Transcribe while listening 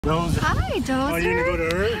Dozer. Hi, Dozer. Oh, you gonna go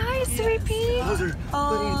to Earth? Hi, sweet pea. Dozer,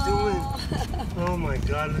 what are you doing? Oh my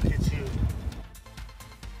God, look at you.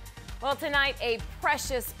 Well, tonight, a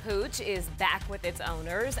precious pooch is back with its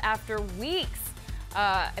owners after weeks.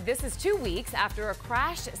 This is 2 weeks after a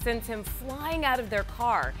crash sent him flying out of their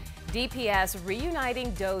car. DPS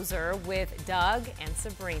reuniting Dozer with Doug and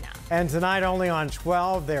Sabrina. And tonight, only on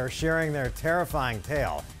 12, they're sharing their terrifying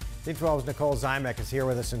tale. D12's Nicole Zymek is here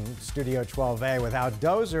with us in Studio 12A with how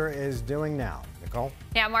Dozer is doing now. Nicole?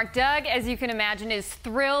 Yeah, Mark, Doug, as you can imagine, is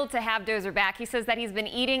thrilled to have Dozer back. He says that he's been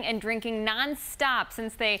eating and drinking nonstop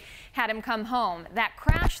since they had him come home. That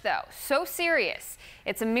crash, though, so serious.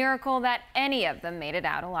 It's a miracle that any of them made it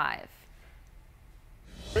out alive.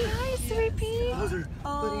 Hi, sweet pea. Dozer,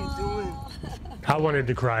 what are you doing? I wanted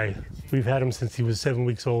to cry. We've had him since he was 7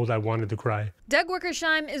 weeks old. I wanted to cry. Doug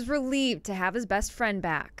Wickersheim is relieved to have his best friend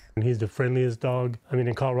back. And he's the friendliest dog. I mean,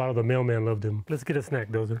 in Colorado, the mailman loved him. Let's get a snack,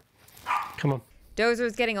 Dozer. Come on.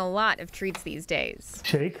 Dozer's getting a lot of treats these days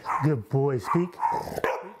Shake. Good boy. Speak.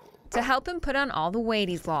 to help him put on all the weight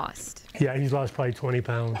he's lost. Yeah, he's lost probably 20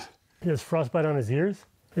 pounds. He has frostbite on his ears,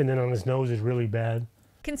 and then on his nose is really bad.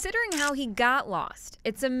 Considering how he got lost,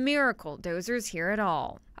 it's a miracle Dozer's here at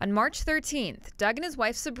all. On March 13th, Doug and his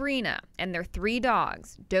wife Sabrina and their 3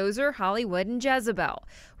 dogs, Dozer, Hollywood, and Jezebel,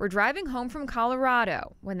 were driving home from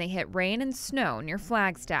Colorado when they hit rain and snow near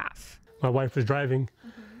Flagstaff. My wife was driving,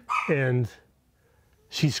 and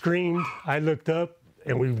she screamed. I looked up,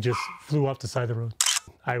 and we just flew off the side of the road.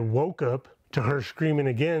 I woke up to her screaming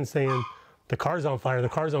again, saying, "The car's on fire, the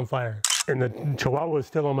car's on fire." And the Chihuahua was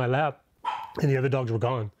still on my lap, and the other dogs were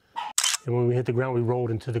gone. And when we hit the ground, we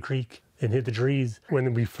rolled into the creek and hit the trees.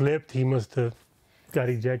 When we flipped, he must have got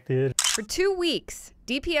ejected. For 2 weeks,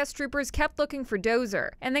 DPS troopers kept looking for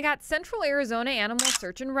Dozer, and they got Central Arizona Animal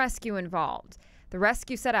Search and Rescue involved. The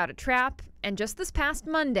rescue set out a trap, and just this past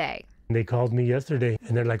Monday, They called me yesterday,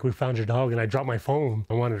 and they're like, "We found your dog," and I dropped my phone.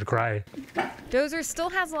 I wanted to cry. Dozer still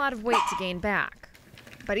has a lot of weight to gain back,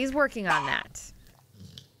 but he's working on that.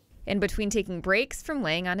 In between taking breaks from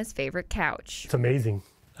laying on his favorite couch. It's amazing.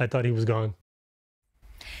 I thought he was gone.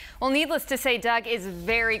 Well, needless to say, Doug is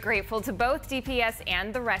very grateful to both DPS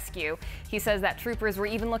and the rescue. He says that troopers were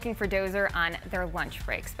even looking for Dozer on their lunch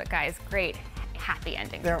breaks. But guys, great, happy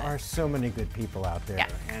ending. There are so many good people out there,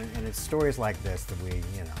 Yes. and it's stories like this that we,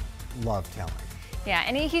 love telling. Yeah,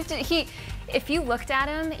 and he if you looked at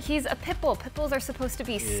him, he's a pit bull. Pit bulls are supposed to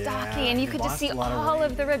be stocky, and you he could just lost see a lot of all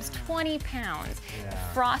weight. of the ribs, 20 pounds. Yeah.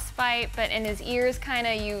 Frostbite, but in his ears, kind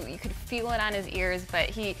of, you could feel it on his ears,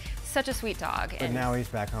 but such a sweet dog. But now he's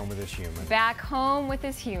back home with his human. Back home with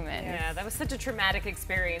his human. Yeah, that was such a traumatic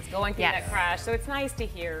experience going through Yes. that crash. So it's nice to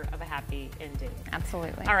hear of a happy ending.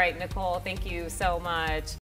 Absolutely. All right, Nicole, thank you so much.